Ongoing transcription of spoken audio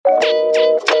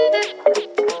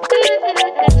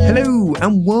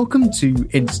and welcome to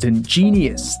Instant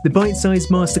Genius, the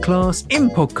bite-sized masterclass in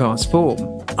podcast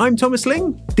form. I'm Thomas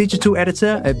Ling, digital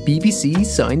editor at BBC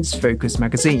Science Focus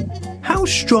magazine. How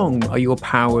strong are your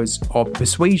powers of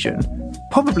persuasion?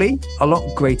 Probably a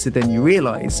lot greater than you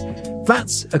realise.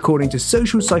 That's according to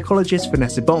social psychologist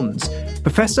Vanessa Bohns,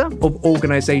 Professor of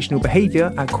Organisational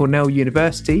Behaviour at Cornell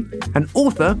University and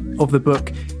author of the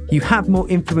book You Have More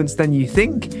Influence Than You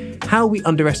Think, How We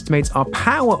Underestimate Our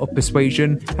Power of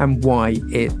Persuasion and Why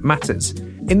It Matters.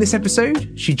 In this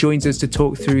episode, she joins us to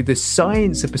talk through the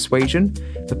science of persuasion,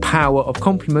 the power of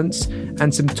compliments,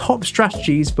 and some top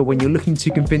strategies for when you're looking to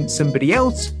convince somebody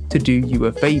else to do you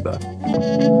a favour.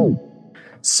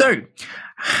 So,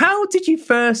 how did you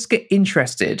first get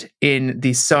interested in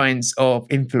the science of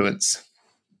influence?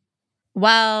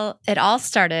 Well, it all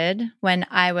started when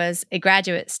I was a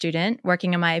graduate student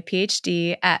working on my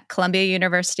PhD at Columbia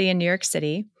University in New York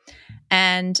City.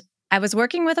 And I was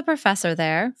working with a professor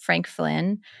there, Frank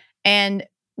Flynn, and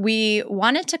we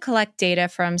wanted to collect data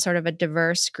from sort of a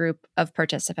diverse group of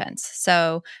participants.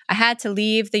 So I had to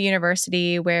leave the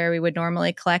university where we would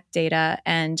normally collect data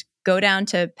and go down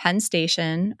to Penn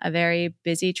Station, a very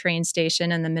busy train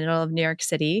station in the middle of New York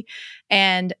City,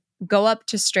 and go up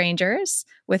to strangers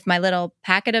with my little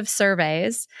packet of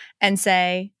surveys and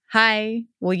say, "Hi,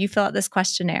 will you fill out this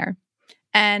questionnaire?"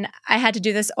 And I had to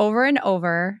do this over and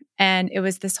over. And it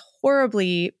was this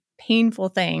horribly painful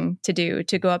thing to do,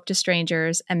 to go up to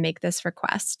strangers and make this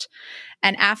request.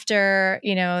 And after,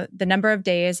 the number of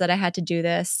days that I had to do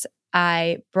this,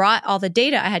 I brought all the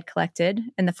data I had collected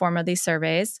in the form of these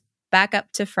surveys back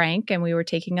up to Frank, and we were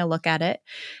taking a look at it.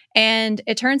 And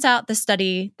it turns out the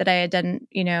study that I had done,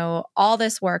 all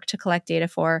this work to collect data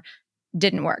for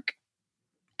didn't work.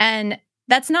 And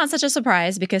that's not such a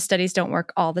surprise because studies don't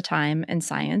work all the time in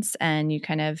science, and you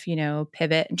kind of,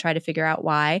 pivot and try to figure out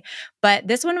why. But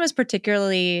this one was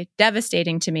particularly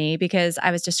devastating to me because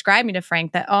I was describing to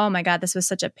Frank that, oh my God, this was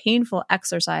such a painful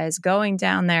exercise going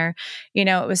down there.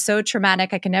 It was so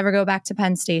traumatic. I could never go back to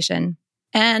Penn Station.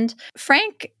 And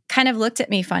Frank kind of looked at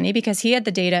me funny because he had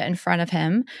the data in front of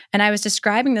him and I was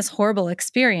describing this horrible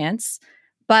experience.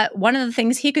 But one of the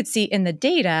things he could see in the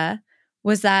data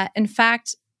was that, in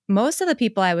fact, most of the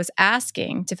people I was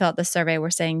asking to fill out the survey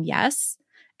were saying yes.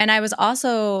 And I was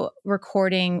also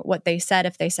recording what they said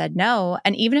if they said no.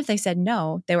 And even if they said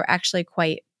no, they were actually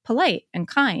quite polite and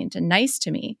kind and nice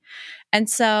to me. And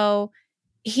so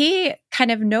he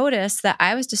kind of noticed that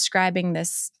I was describing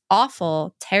this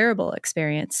awful, terrible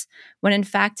experience when in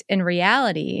fact, in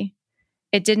reality,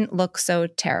 it didn't look so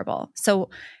terrible. So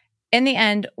in the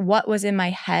end, what was in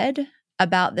my head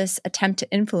about this attempt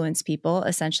to influence people,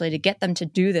 essentially to get them to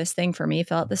do this thing for me,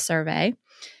 fill out the survey,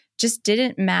 just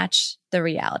didn't match the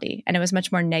reality. And it was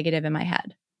much more negative in my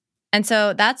head. And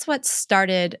so that's what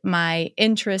started my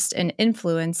interest in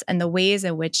influence and the ways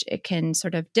in which it can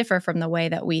sort of differ from the way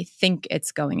that we think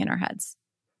it's going in our heads.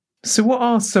 So what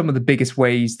are some of the biggest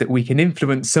ways that we can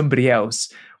influence somebody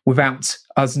else without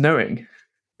us knowing?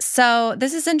 So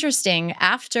this is interesting.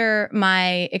 After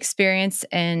my experience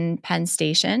in Penn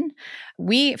Station,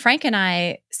 Frank and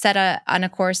I set on a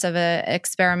course of an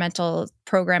experimental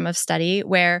program of study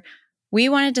where we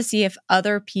wanted to see if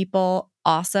other people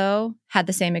also had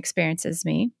the same experience as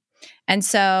me. And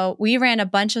so we ran a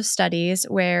bunch of studies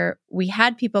where we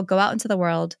had people go out into the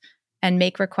world and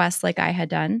make requests like I had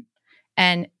done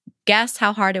and guess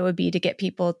how hard it would be to get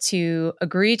people to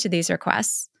agree to these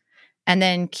requests, and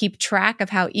then keep track of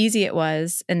how easy it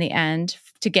was in the end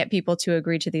to get people to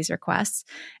agree to these requests.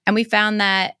 And we found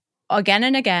that again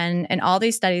and again in all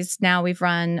these studies. Now we've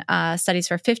run studies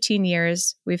for 15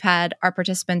 years. We've had our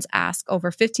participants ask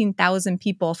over 15,000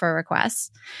 people for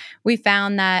requests. We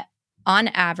found that on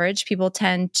average, people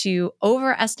tend to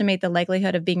overestimate the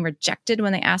likelihood of being rejected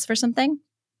when they ask for something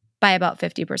by about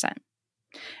 50%.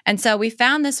 And so we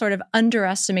found this sort of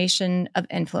underestimation of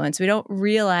influence. We don't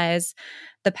realize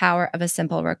the power of a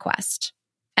simple request.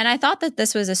 And I thought that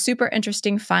this was a super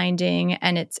interesting finding,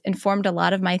 and it's informed a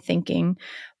lot of my thinking.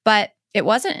 But it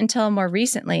wasn't until more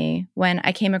recently when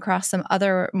I came across some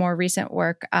other more recent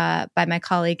work by my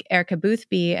colleague Erica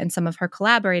Boothby and some of her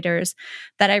collaborators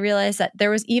that I realized that there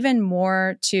was even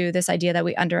more to this idea that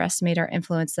we underestimate our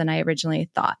influence than I originally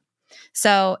thought.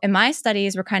 So in my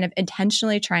studies, we're kind of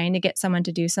intentionally trying to get someone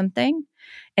to do something.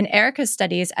 In Erica's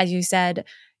studies, as you said,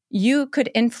 you could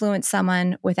influence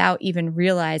someone without even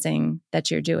realizing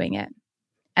that you're doing it.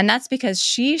 And that's because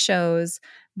she shows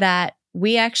that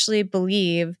we actually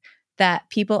believe that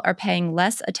people are paying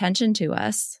less attention to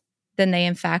us than they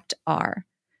in fact are.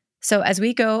 So as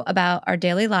we go about our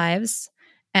daily lives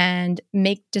and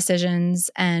make decisions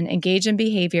and engage in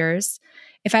behaviors,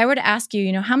 if I were to ask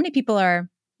you, how many people are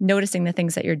noticing the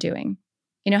things that you're doing?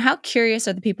 How curious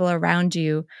are the people around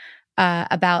you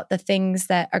about the things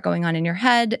that are going on in your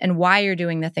head and why you're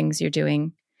doing the things you're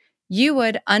doing? You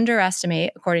would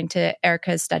underestimate, according to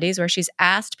Erica's studies, where she's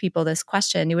asked people this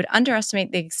question, you would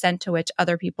underestimate the extent to which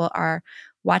other people are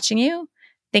watching you,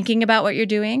 thinking about what you're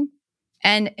doing.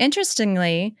 And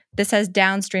interestingly, this has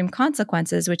downstream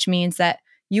consequences, which means that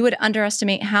you would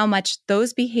underestimate how much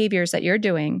those behaviors that you're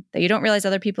doing, that you don't realize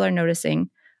other people are noticing,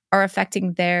 are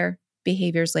affecting their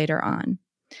behaviors later on.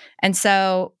 And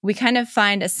so we kind of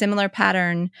find a similar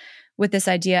pattern with this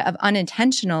idea of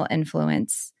unintentional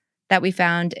influence that we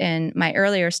found in my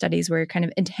earlier studies where you're kind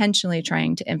of intentionally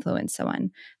trying to influence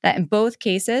someone. That in both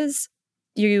cases,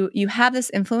 you have this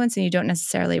influence and you don't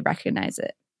necessarily recognize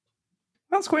it.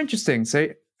 That's quite interesting. So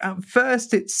at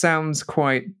first, it sounds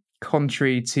quite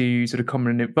contrary to sort of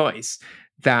common advice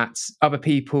that other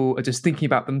people are just thinking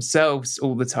about themselves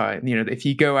all the time. If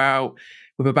you go out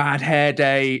with a bad hair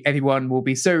day, everyone will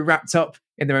be so wrapped up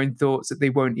in their own thoughts that they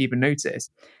won't even notice.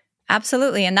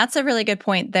 Absolutely. And that's a really good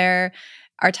point. There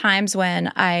are times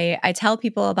when I tell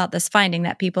people about this finding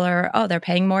that people are, they're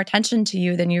paying more attention to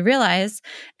you than you realize.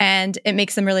 And it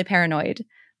makes them really paranoid.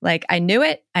 Like, I knew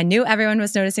it. I knew everyone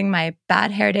was noticing my bad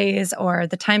hair days or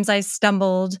the times I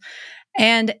stumbled.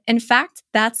 And in fact,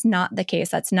 that's not the case.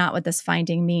 That's not what this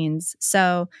finding means.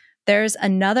 So there's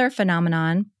another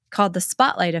phenomenon called the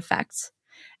spotlight effect.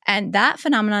 And that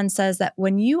phenomenon says that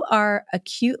when you are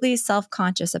acutely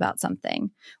self-conscious about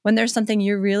something, when there's something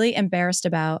you're really embarrassed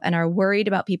about and are worried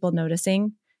about people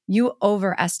noticing, you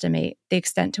overestimate the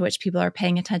extent to which people are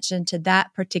paying attention to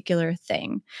that particular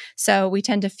thing. So we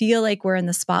tend to feel like we're in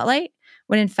the spotlight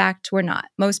when in fact we're not.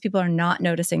 Most people are not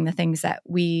noticing the things that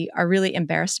we are really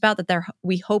embarrassed about, that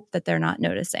we hope that they're not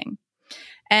noticing.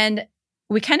 And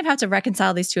we kind of have to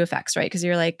reconcile these two effects, right? Because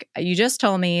you're like, you just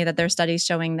told me that there are studies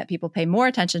showing that people pay more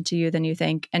attention to you than you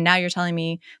think. And now you're telling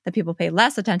me that people pay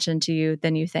less attention to you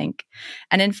than you think.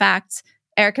 And in fact,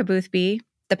 Erica Boothby,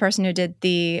 the person who did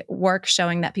the work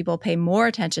showing that people pay more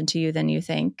attention to you than you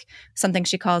think, something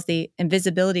she calls the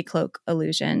invisibility cloak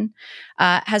illusion,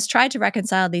 has tried to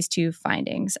reconcile these two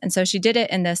findings. And so she did it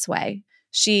in this way.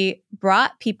 She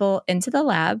brought people into the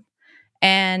lab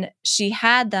and she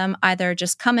had them either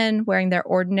just come in wearing their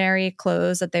ordinary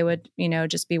clothes that they would,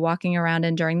 just be walking around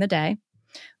in during the day,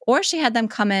 or she had them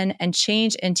come in and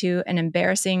change into an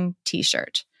embarrassing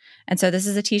t-shirt. And so this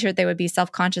is a t-shirt they would be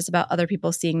self-conscious about other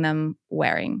people seeing them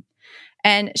wearing.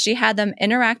 And she had them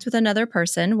interact with another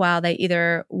person while they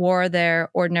either wore their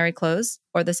ordinary clothes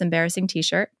or this embarrassing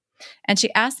t-shirt. And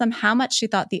she asked them how much she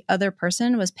thought the other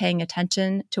person was paying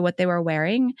attention to what they were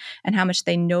wearing and how much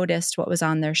they noticed what was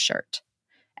on their shirt.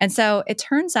 And so it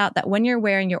turns out that when you're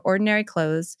wearing your ordinary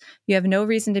clothes, you have no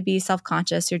reason to be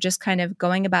self-conscious. You're just kind of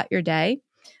going about your day.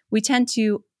 We tend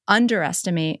to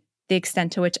underestimate the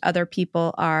extent to which other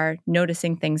people are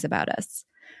noticing things about us.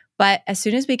 But as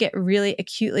soon as we get really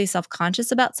acutely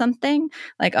self-conscious about something,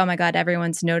 like, oh my God,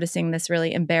 everyone's noticing this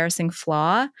really embarrassing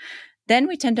flaw, then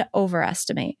we tend to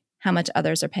overestimate how much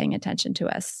others are paying attention to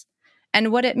us.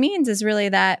 And what it means is really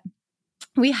that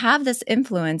we have this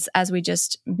influence as we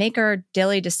just make our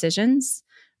daily decisions,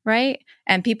 right?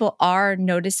 And people are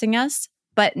noticing us,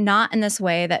 but not in this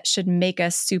way that should make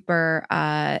us super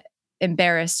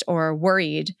embarrassed or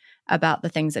worried about the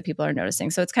things that people are noticing.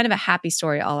 So it's kind of a happy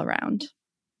story all around.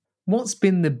 What's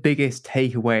been the biggest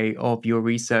takeaway of your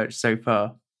research so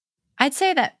far? I'd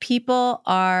say that people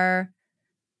are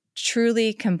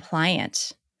truly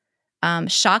compliant,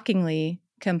 shockingly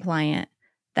compliant,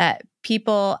 that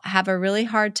people have a really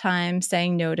hard time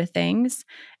saying no to things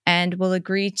and will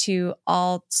agree to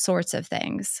all sorts of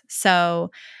things. So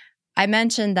I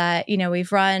mentioned that,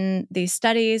 we've run these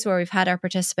studies where we've had our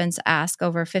participants ask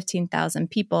over 15,000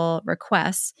 people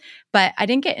requests, but I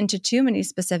didn't get into too many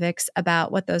specifics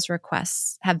about what those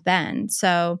requests have been.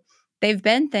 So they've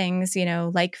been things,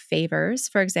 like favors.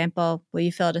 For example, will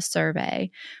you fill out a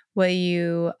survey? Will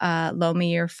you loan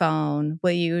me your phone?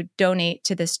 Will you donate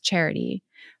to this charity?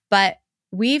 But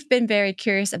we've been very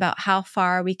curious about how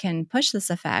far we can push this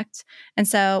effect. And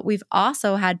so we've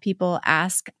also had people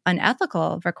ask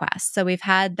unethical requests. So we've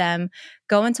had them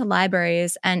go into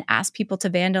libraries and ask people to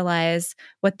vandalize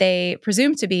what they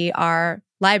presume to be our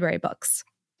library books.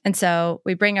 And so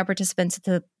we bring our participants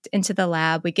into the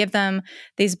lab. We give them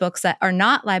these books that are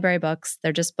not library books.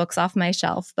 They're just books off my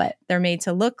shelf, but they're made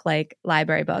to look like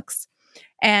library books.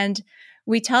 And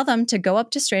we tell them to go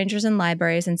up to strangers in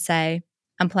libraries and say,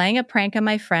 I'm playing a prank on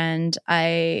my friend.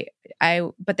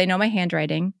 But they know my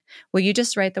handwriting. Will you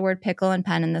just write the word pickle and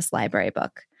pen in this library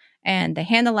book? and they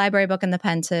hand the library book and the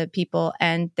pen to people,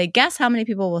 and they guess how many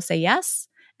people will say yes,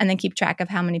 and then keep track of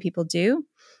how many people do.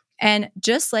 And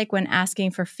just like when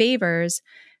asking for favors,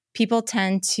 people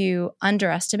tend to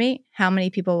underestimate how many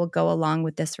people will go along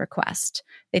with this request.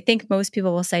 They think most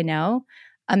people will say no.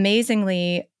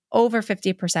 Amazingly, over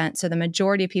 50%, so the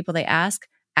majority of people they ask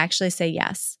actually say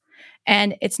yes.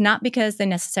 And it's not because they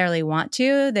necessarily want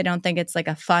to. They don't think it's like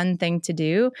a fun thing to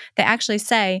do. They actually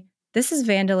say, this is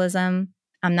vandalism.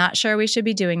 I'm not sure we should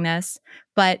be doing this,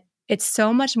 but it's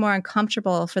so much more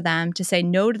uncomfortable for them to say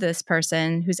no to this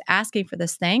person who's asking for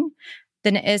this thing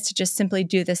than it is to just simply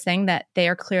do this thing that they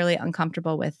are clearly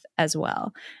uncomfortable with as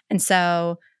well. And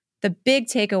so the big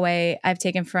takeaway I've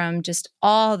taken from just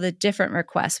all the different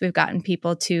requests we've gotten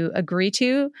people to agree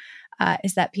to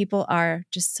is that people are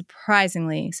just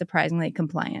surprisingly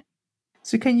compliant.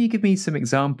 So can you give me some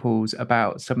examples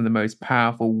about some of the most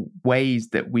powerful ways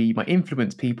that we might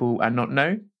influence people and not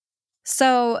know?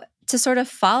 So to sort of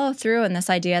follow through on this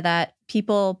idea that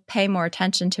people pay more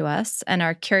attention to us and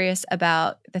are curious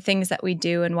about the things that we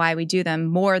do and why we do them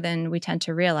more than we tend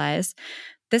to realize,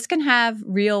 this can have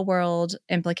real world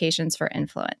implications for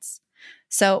influence.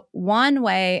 So one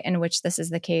way in which this is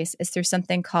the case is through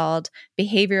something called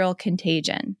behavioral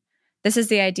contagion. This is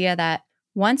the idea that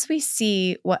once we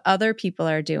see what other people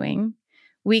are doing,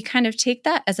 we kind of take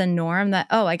that as a norm that,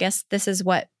 oh, I guess this is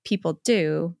what people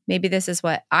do. Maybe this is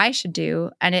what I should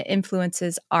do. And it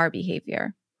influences our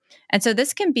behavior. And so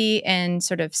this can be in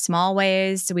sort of small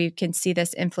ways. We can see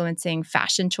this influencing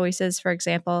fashion choices, for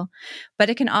example, but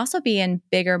it can also be in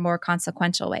bigger, more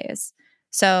consequential ways.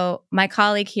 So my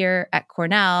colleague here at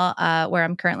Cornell, where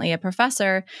I'm currently a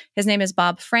professor, his name is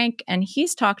Bob Frank, and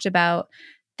he's talked about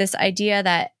this idea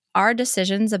that our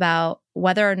decisions about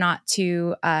whether or not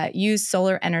to use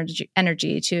solar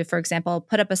energy to, for example,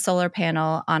 put up a solar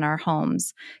panel on our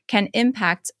homes can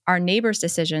impact our neighbors'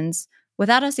 decisions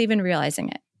without us even realizing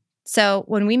it. So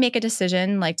when we make a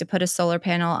decision, like to put a solar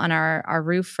panel on our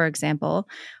roof, for example,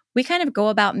 we kind of go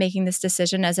about making this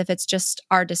decision as if it's just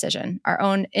our decision, our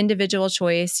own individual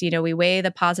choice. You know, we weigh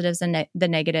the positives and the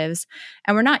negatives,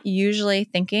 and we're not usually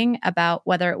thinking about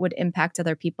whether it would impact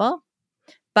other people.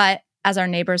 But as our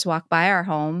neighbors walk by our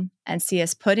home and see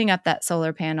us putting up that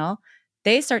solar panel,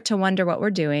 they start to wonder what we're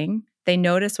doing. They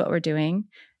notice what we're doing.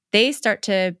 They start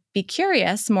to be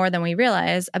curious more than we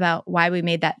realize about why we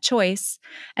made that choice.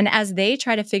 And as they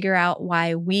try to figure out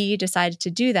why we decided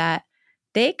to do that,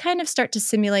 they kind of start to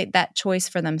simulate that choice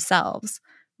for themselves,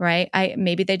 right?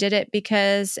 Maybe they did it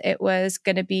because it was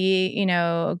going to be,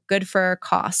 good for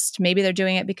cost. Maybe they're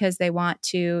doing it because they want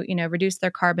to, reduce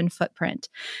their carbon footprint.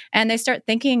 And they start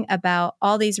thinking about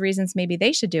all these reasons maybe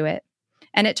they should do it.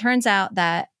 And it turns out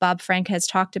that Bob Frank has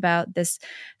talked about this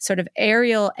sort of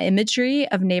aerial imagery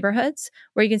of neighborhoods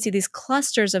where you can see these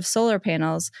clusters of solar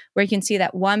panels, where you can see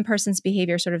that one person's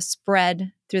behavior sort of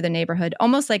spread through the neighborhood,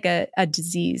 almost like a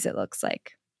disease, it looks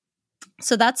like.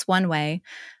 So that's one way.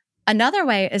 Another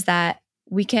way is that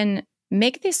we can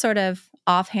make these sort of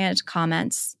offhand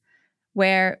comments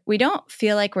where we don't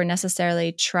feel like we're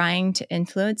necessarily trying to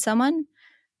influence someone,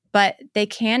 but they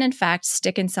can, in fact,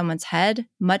 stick in someone's head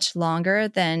much longer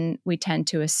than we tend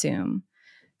to assume.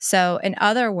 So in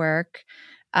other work,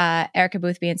 Erica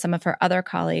Boothby and some of her other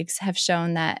colleagues have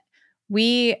shown that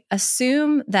we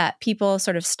assume that people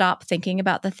sort of stop thinking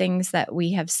about the things that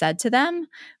we have said to them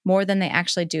more than they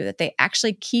actually do, that they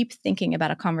actually keep thinking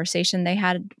about a conversation they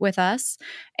had with us,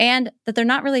 and that they're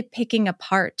not really picking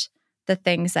apart the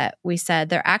things that we said.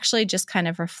 They're actually just kind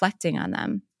of reflecting on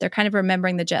them. They're kind of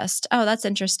remembering the gist. Oh, that's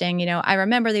interesting. I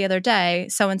remember the other day,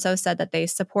 so-and-so said that they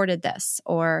supported this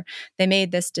or they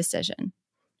made this decision,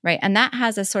 right? And that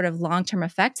has a sort of long-term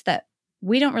effect that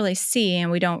we don't really see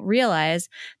and we don't realize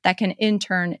that can in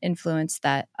turn influence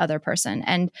that other person.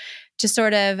 And to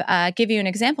sort of give you an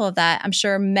example of that, I'm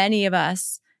sure many of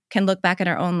us can look back at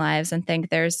our own lives and think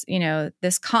there's,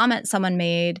 this comment someone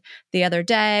made the other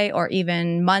day or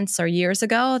even months or years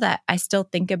ago that I still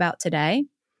think about today.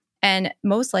 And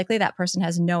most likely that person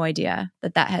has no idea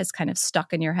that that has kind of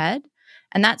stuck in your head.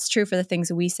 And that's true for the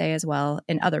things we say as well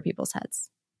in other people's heads.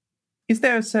 Is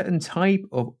there a certain type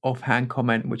of offhand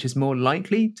comment which is more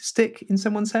likely to stick in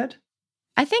someone's head?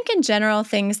 I think in general,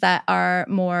 things that are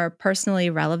more personally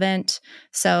relevant.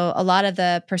 So a lot of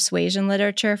the persuasion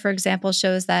literature, for example,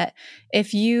 shows that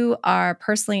if you are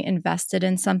personally invested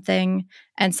in something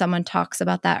and someone talks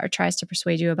about that or tries to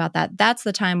persuade you about that, that's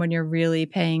the time when you're really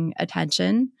paying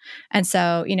attention. And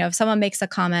so, if someone makes a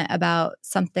comment about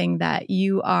something that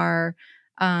you are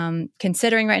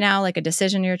considering right now, like a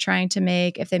decision you're trying to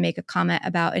make, if they make a comment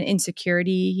about an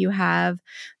insecurity you have,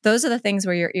 those are the things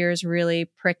where your ears really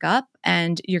prick up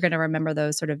And you're going to remember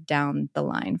those sort of down the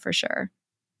line for sure.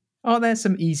 Are there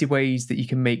some easy ways that you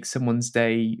can make someone's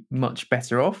day much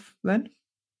better off then?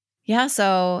 Yeah.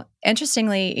 So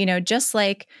interestingly, just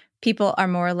like people are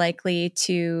more likely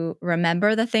to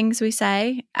remember the things we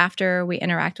say after we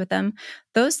interact with them,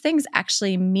 those things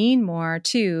actually mean more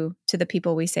to the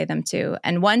people we say them to.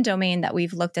 And one domain that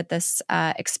we've looked at this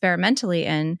experimentally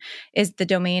in is the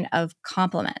domain of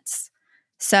compliments.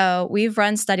 So we've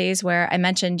run studies where I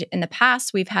mentioned in the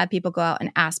past, we've had people go out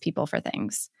and ask people for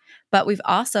things. But we've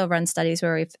also run studies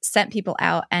where we've sent people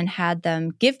out and had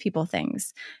them give people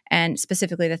things. And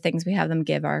specifically, the things we have them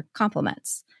give are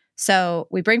compliments. So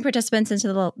we bring participants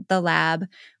into the lab,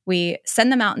 we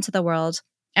send them out into the world,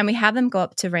 and we have them go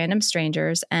up to random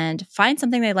strangers and find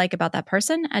something they like about that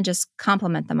person and just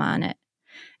compliment them on it.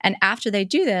 And after they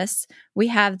do this, we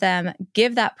have them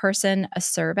give that person a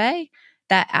survey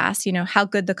that asks, how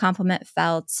good the compliment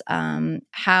felt,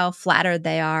 how flattered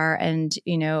they are, and,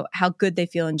 how good they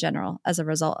feel in general as a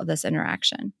result of this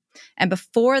interaction. And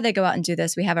before they go out and do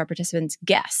this, we have our participants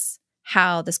guess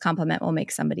how this compliment will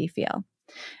make somebody feel.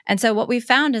 And so what we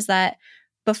found is that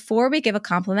before we give a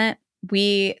compliment,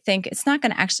 we think it's not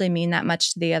going to actually mean that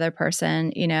much to the other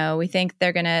person. We think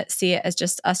they're going to see it as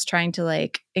just us trying to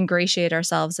ingratiate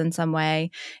ourselves in some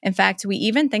way. In fact, we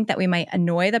even think that we might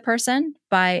annoy the person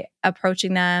by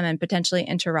approaching them and potentially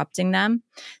interrupting them.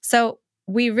 So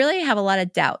we really have a lot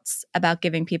of doubts about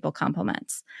giving people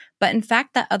compliments. But in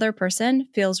fact, that other person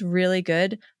feels really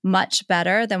good, much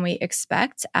better than we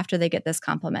expect after they get this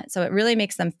compliment. So it really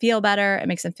makes them feel better. It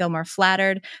makes them feel more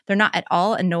flattered. They're not at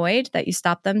all annoyed that you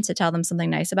stop them to tell them something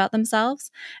nice about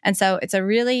themselves. And so it's a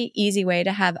really easy way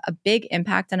to have a big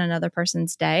impact on another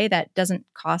person's day that doesn't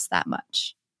cost that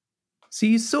much. So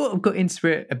you sort of got into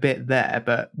it a bit there,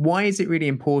 but why is it really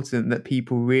important that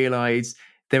people realize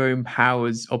their own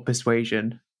powers of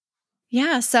persuasion?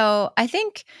 Yeah. So I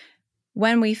think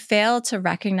when we fail to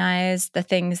recognize the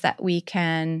things that we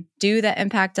can do that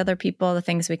impact other people, the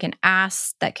things we can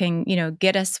ask that can,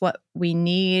 get us what we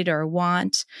need or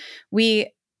want,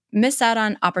 we miss out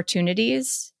on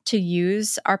opportunities to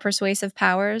use our persuasive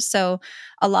powers. So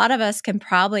a lot of us can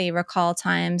probably recall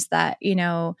times that,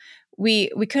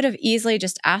 we could have easily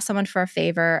just asked someone for a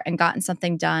favor and gotten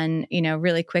something done,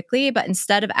 really quickly. But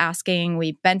instead of asking,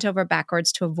 we bent over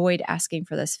backwards to avoid asking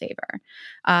for this favor.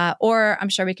 Or I'm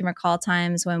sure we can recall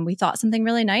times when we thought something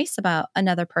really nice about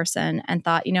another person and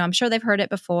thought, I'm sure they've heard it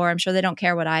before. I'm sure they don't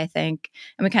care what I think.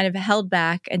 And we kind of held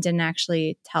back and didn't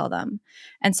actually tell them.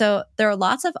 And so there are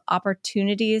lots of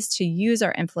opportunities to use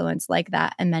our influence like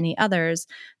that and many others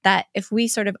that if we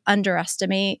sort of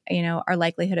underestimate, our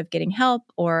likelihood of getting help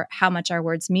or how much our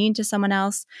words mean to someone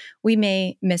else, we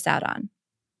may miss out on.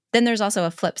 Then there's also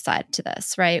a flip side to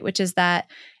this, right? Which is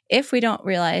that if we don't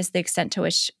realize the extent to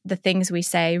which the things we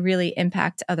say really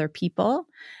impact other people,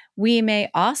 we may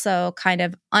also kind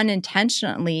of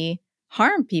unintentionally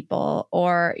harm people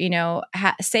or,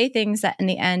 say things that in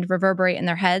the end reverberate in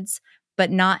their heads,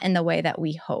 but not in the way that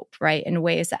we hope, right? In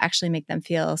ways that actually make them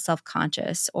feel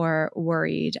self-conscious or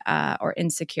worried or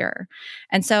insecure.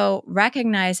 And so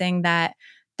recognizing that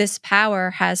this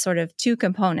power has sort of two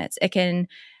components. It can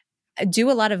do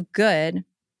a lot of good,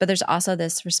 but there's also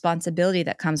this responsibility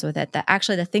that comes with it that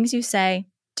actually the things you say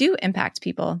do impact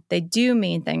people. They do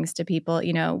mean things to people.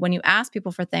 When you ask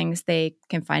people for things, they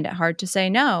can find it hard to say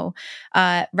no.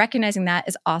 Recognizing that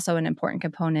is also an important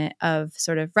component of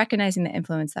sort of recognizing the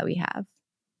influence that we have.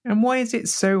 And why is it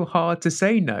so hard to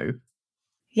say no?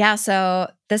 Yeah,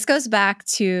 so this goes back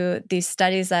to these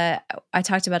studies that I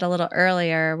talked about a little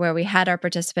earlier, where we had our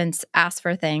participants ask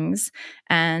for things.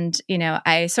 And,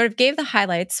 I sort of gave the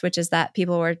highlights, which is that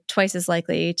people were twice as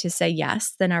likely to say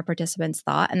yes than our participants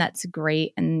thought. And that's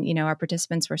great. And, our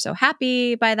participants were so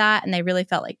happy by that. And they really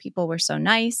felt like people were so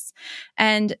nice.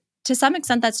 And to some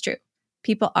extent, that's true.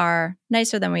 People are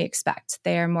nicer than we expect.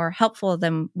 They are more helpful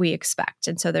than we expect.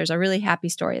 And so there's a really happy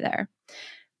story there.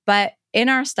 But in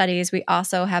our studies, we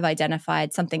also have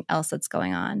identified something else that's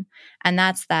going on. And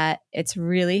that's that it's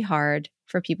really hard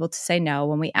for people to say no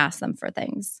when we ask them for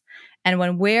things. And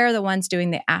when we're the ones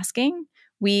doing the asking,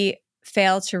 we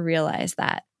fail to realize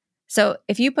that. So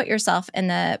if you put yourself in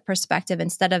the perspective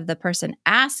instead of the person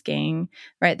asking,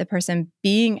 right, the person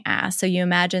being asked. So you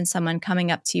imagine someone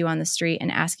coming up to you on the street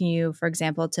and asking you, for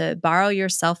example, to borrow your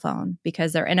cell phone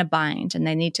because they're in a bind and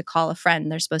they need to call a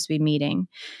friend they're supposed to be meeting.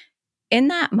 In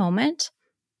that moment,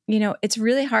 it's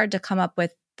really hard to come up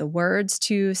with the words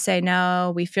to say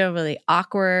no. We feel really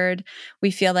awkward.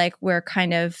 We feel like we're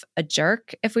kind of a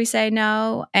jerk if we say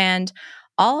no. And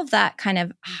all of that kind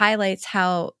of highlights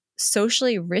how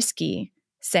socially risky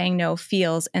saying no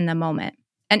feels in the moment.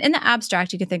 And in the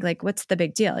abstract, you can think like, what's the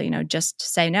big deal? Just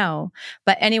say no.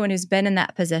 But anyone who's been in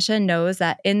that position knows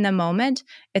that in the moment,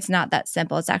 it's not that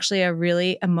simple. It's actually a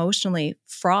really emotionally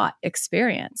fraught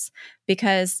experience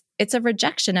because it's a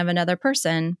rejection of another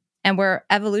person. And we're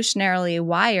evolutionarily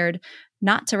wired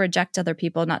not to reject other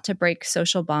people, not to break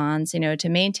social bonds, to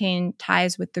maintain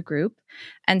ties with the group.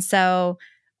 And so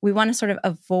we want to sort of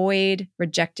avoid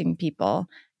rejecting people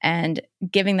and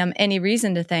giving them any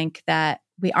reason to think that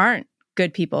we aren't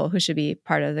good people who should be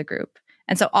part of the group.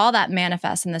 And so all that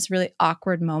manifests in this really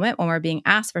awkward moment when we're being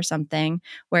asked for something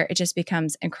where it just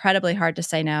becomes incredibly hard to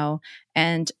say no.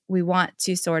 And we want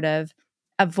to sort of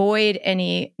avoid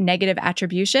any negative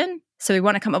attribution. So we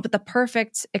want to come up with the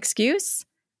perfect excuse,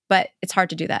 but it's hard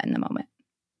to do that in the moment.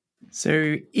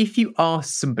 So if you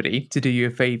ask somebody to do you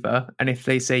a favor, and if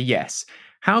they say yes,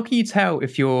 how can you tell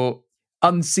if your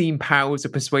unseen powers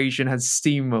of persuasion has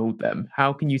steamrolled them?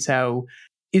 How can you tell?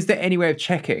 Is there any way of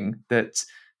checking that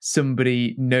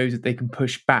somebody knows that they can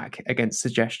push back against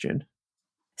suggestion?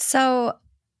 So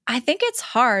I think it's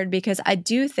hard because I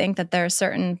do think that there are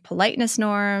certain politeness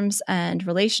norms and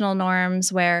relational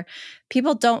norms where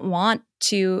people don't want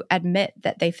to admit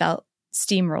that they felt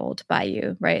steamrolled by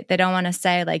you, right? They don't want to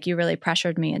say, like, you really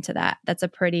pressured me into that. That's a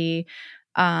pretty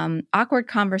awkward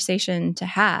conversation to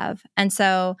have. And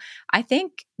so I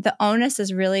think the onus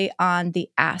is really on the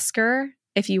asker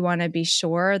if you want to be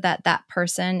sure that that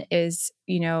person is,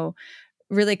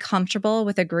 really comfortable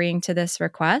with agreeing to this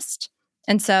request.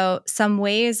 And so some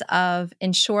ways of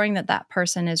ensuring that that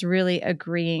person is really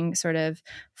agreeing sort of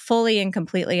fully and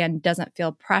completely and doesn't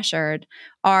feel pressured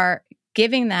are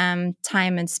giving them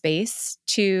time and space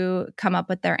to come up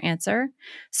with their answer.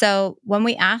 So when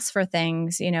we ask for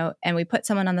things, and we put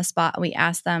someone on the spot and we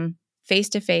ask them face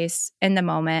to face in the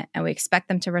moment and we expect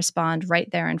them to respond right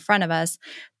there in front of us,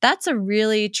 that's a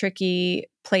really tricky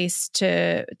place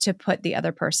to put the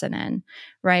other person in,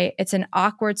 right? It's an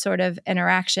awkward sort of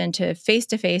interaction to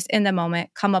face in the moment,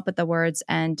 come up with the words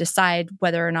and decide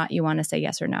whether or not you want to say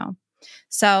yes or no.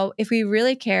 So if we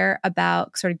really care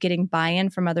about sort of getting buy-in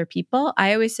from other people,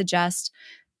 I always suggest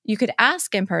you could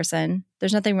ask in person.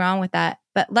 There's nothing wrong with that,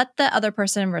 but let the other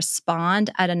person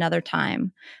respond at another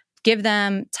time. Give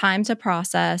them time to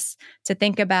process, to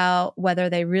think about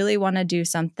whether they really want to do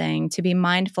something, to be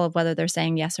mindful of whether they're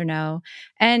saying yes or no,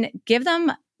 and give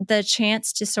them the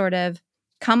chance to sort of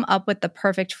come up with the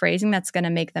perfect phrasing that's going to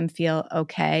make them feel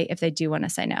okay if they do want to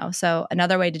say no. So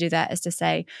another way to do that is to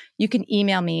say, you can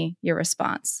email me your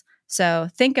response. So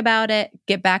think about it,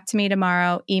 get back to me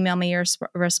tomorrow, email me your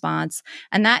response.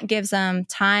 And that gives them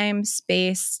time,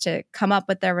 space to come up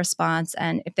with their response.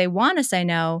 And if they want to say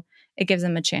no, it gives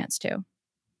them a chance to.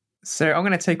 So I'm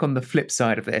going to take on the flip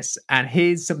side of this. And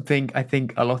here's something I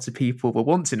think a lot of people will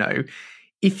want to know.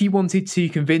 If you wanted to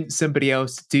convince somebody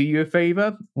else to do you a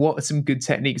favor, what are some good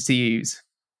techniques to use?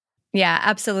 Yeah,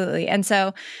 absolutely. And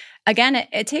so again,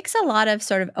 it takes a lot of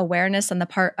sort of awareness on the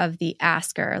part of the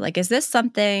asker. Like, is this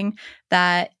something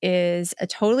that is a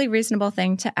totally reasonable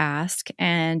thing to ask?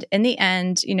 And in the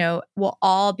end, we'll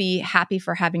all be happy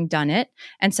for having done it.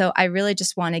 And so I really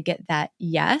just want to get that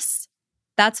yes.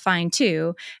 That's fine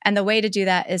too. And the way to do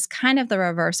that is kind of the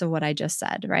reverse of what I just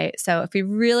said, right? So if we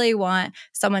really want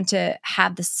someone to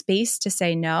have the space to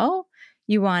say no,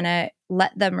 you want to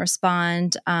let them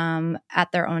respond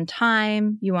at their own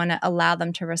time. You want to allow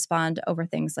them to respond over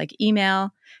things like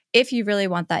email. If you really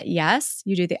want that yes,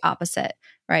 you do the opposite,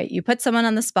 right? You put someone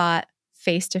on the spot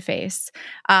face to face.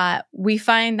 We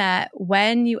find that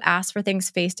when you ask for things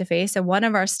face to face, and one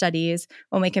of our studies,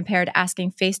 when we compared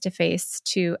asking face to face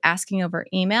to asking over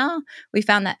email, we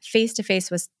found that face to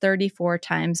face was 34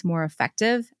 times more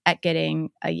effective at getting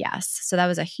a yes. So that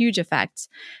was a huge effect.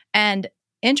 And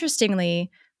interestingly,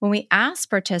 when we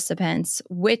asked participants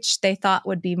which they thought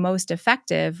would be most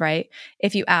effective, right?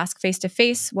 If you ask face to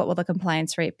face, what will the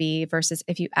compliance rate be versus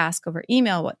if you ask over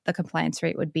email, what the compliance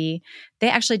rate would be,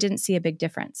 they actually didn't see a big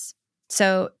difference.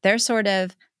 So their sort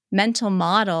of mental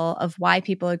model of why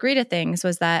people agree to things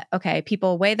was that, okay,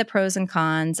 people weigh the pros and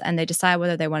cons and they decide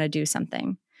whether they want to do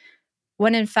something.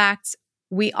 When in fact,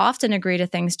 we often agree to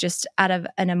things just out of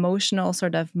an emotional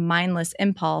sort of mindless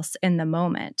impulse in the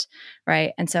moment,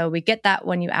 right? And so we get that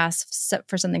when you ask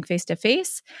for something face to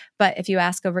face, but if you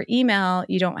ask over email,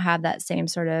 you don't have that same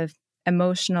sort of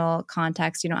emotional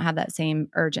context. You don't have that same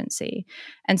urgency.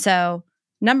 And so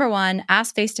number one,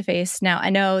 ask face to face. Now,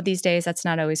 I know these days that's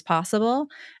not always possible.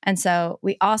 And so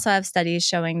we also have studies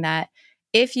showing that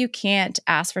if you can't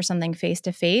ask for something face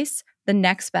to face, the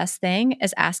next best thing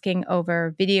is asking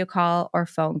over video call or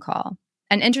phone call.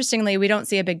 And interestingly, we don't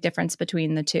see a big difference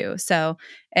between the two. So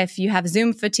if you have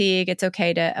Zoom fatigue, it's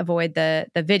okay to avoid the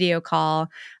video call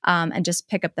and just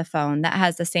pick up the phone. That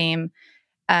has the same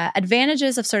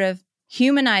advantages of sort of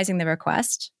humanizing the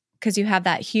request, because you have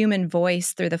that human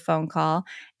voice through the phone call,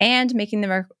 and making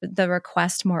the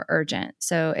request more urgent.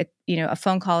 So a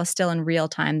phone call is still in real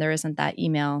time. There isn't that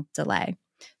email delay.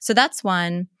 So that's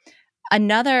one.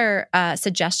 Another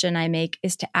suggestion I make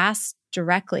is to ask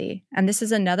directly. And this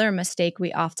is another mistake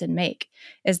we often make,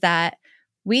 is that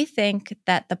we think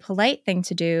that the polite thing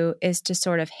to do is to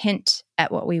sort of hint at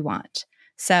what we want.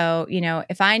 So,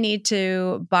 if I need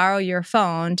to borrow your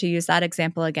phone, to use that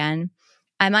example again,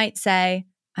 I might say,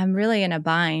 I'm really in a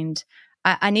bind.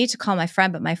 I need to call my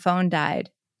friend, but my phone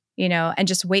died, and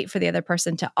just wait for the other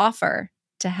person to offer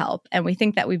to help. And we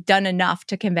think that we've done enough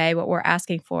to convey what we're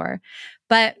asking for.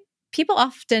 But people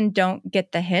often don't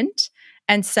get the hint.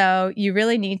 And so you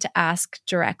really need to ask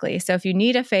directly. So if you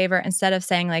need a favor, instead of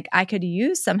saying like, I could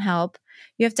use some help,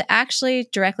 you have to actually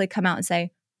directly come out and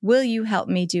say, will you help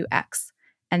me do X?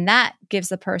 And that gives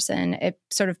the person, it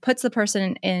sort of puts the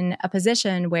person in a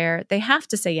position where they have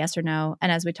to say yes or no.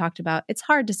 And as we talked about, it's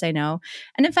hard to say no.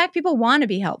 And in fact, people want to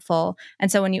be helpful.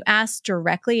 And so when you ask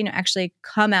directly, actually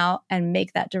come out and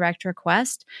make that direct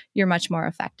request, you're much more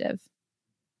effective.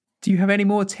 Do you have any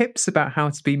more tips about how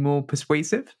to be more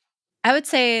persuasive? I would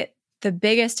say the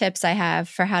biggest tips I have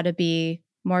for how to be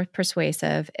more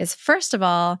persuasive is, first of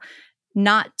all,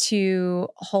 not to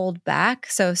hold back.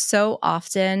 So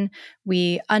often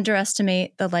we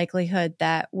underestimate the likelihood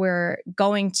that we're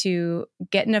going to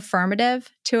get an affirmative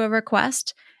to a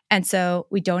request. And so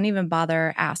we don't even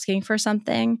bother asking for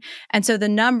something. And so the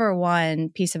number one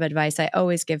piece of advice I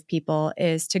always give people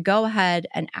is to go ahead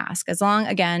and ask, as long,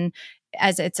 again,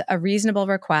 as it's a reasonable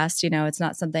request. It's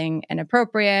not something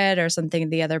inappropriate or something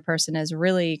the other person is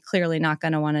really clearly not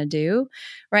going to want to do,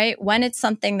 right? When it's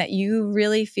something that you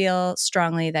really feel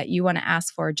strongly that you want to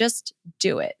ask for, just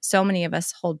do it. So many of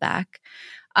us hold back.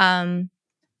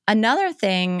 Another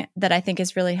thing that I think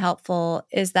is really helpful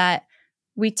is that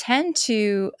we tend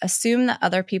to assume that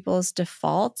other people's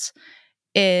default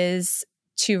is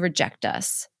to reject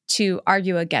us, to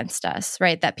argue against us,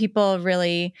 right? That people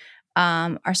really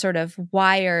are sort of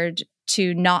wired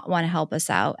to not want to help us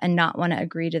out and not want to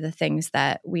agree to the things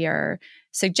that we are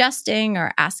suggesting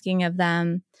or asking of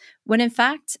them, when in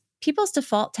fact, people's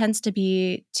default tends to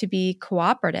be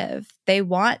cooperative. They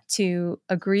want to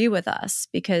agree with us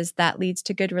because that leads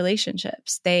to good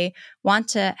relationships. They want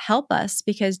to help us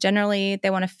because generally they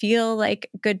want to feel like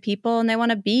good people and they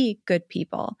want to be good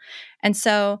people. And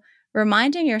so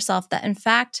reminding yourself that in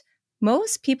fact,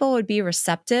 most people would be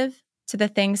receptive to the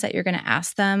things that you're going to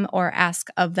ask them or ask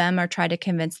of them or try to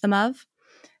convince them of,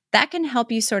 that can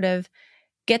help you sort of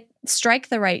strike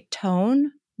the right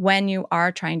tone when you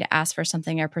are trying to ask for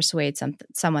something or persuade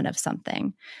someone of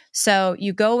something. So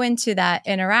you go into that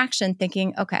interaction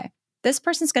thinking, okay, this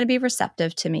person's going to be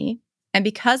receptive to me. And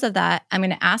because of that, I'm going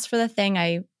to ask for the thing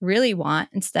I really want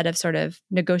instead of sort of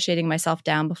negotiating myself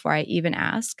down before I even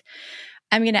ask.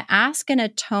 I'm going to ask in a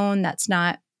tone that's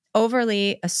not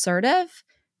overly assertive,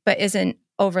 but isn't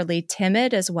overly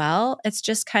timid as well. It's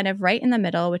just kind of right in the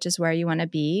middle, which is where you want to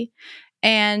be.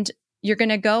 And you're going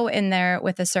to go in there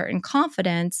with a certain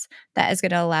confidence that is going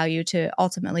to allow you to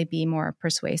ultimately be more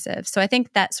persuasive. So I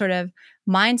think that sort of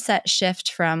mindset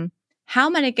shift from how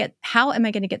am I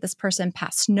going to get this person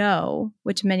past no,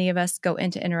 which many of us go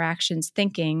into interactions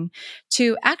thinking,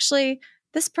 to actually,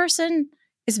 this person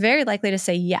is very likely to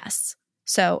say yes.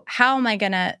 So how am I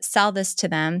going to sell this to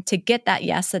them to get that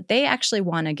yes that they actually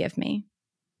want to give me?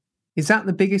 Is that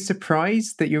the biggest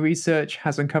surprise that your research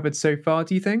has uncovered so far,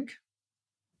 do you think?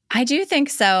 I do think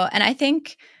so. And I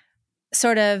think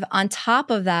sort of on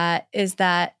top of that is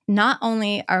that not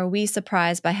only are we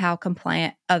surprised by how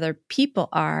compliant other people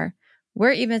are,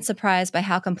 we're even surprised by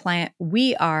how compliant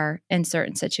we are in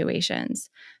certain situations.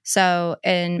 So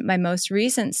in my most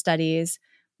recent studies,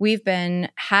 we've been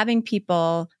having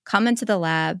people come into the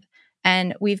lab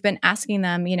and we've been asking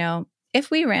them, if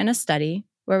we ran a study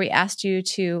where we asked you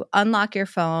to unlock your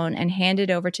phone and hand it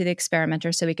over to the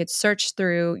experimenter so we could search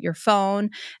through your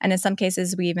phone. And in some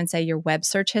cases, we even say your web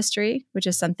search history, which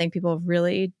is something people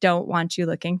really don't want you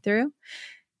looking through.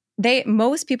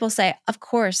 Most people say, of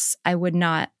course, I would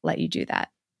not let you do that.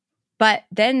 But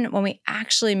then when we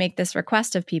actually make this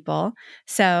request of people,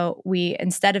 so we,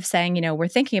 instead of saying, we're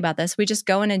thinking about this, we just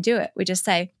go in and do it. We just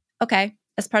say, okay,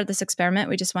 as part of this experiment,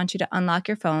 we just want you to unlock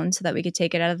your phone so that we could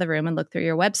take it out of the room and look through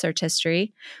your web search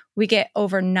history. We get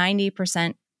over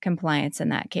 90% compliance in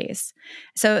that case.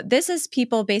 So this is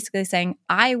people basically saying,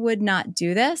 I would not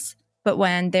do this, but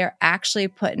when they're actually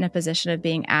put in a position of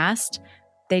being asked,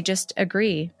 they just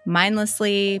agree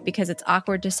mindlessly because it's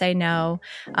awkward to say no.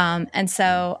 And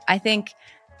so I think,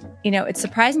 it's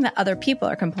surprising that other people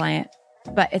are compliant,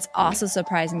 but it's also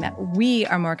surprising that we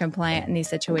are more compliant in these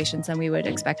situations than we would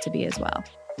expect to be as well.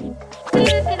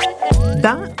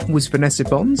 That was Vanessa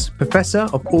Bohns, Professor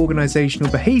of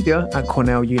Organisational Behaviour at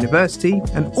Cornell University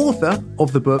and author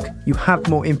of the book You Have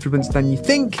More Influence Than You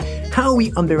Think, How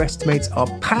We Underestimate Our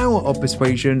Power of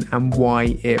Persuasion and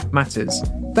Why It Matters.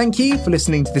 Thank you for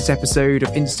listening to this episode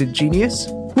of Instant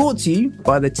Genius, brought to you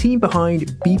by the team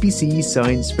behind BBC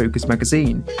Science Focus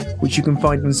magazine, which you can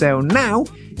find on sale now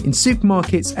in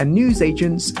supermarkets and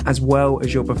newsagents, as well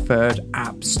as your preferred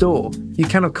app store. You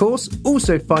can, of course,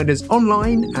 also find us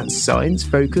online at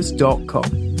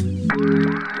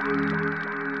sciencefocus.com.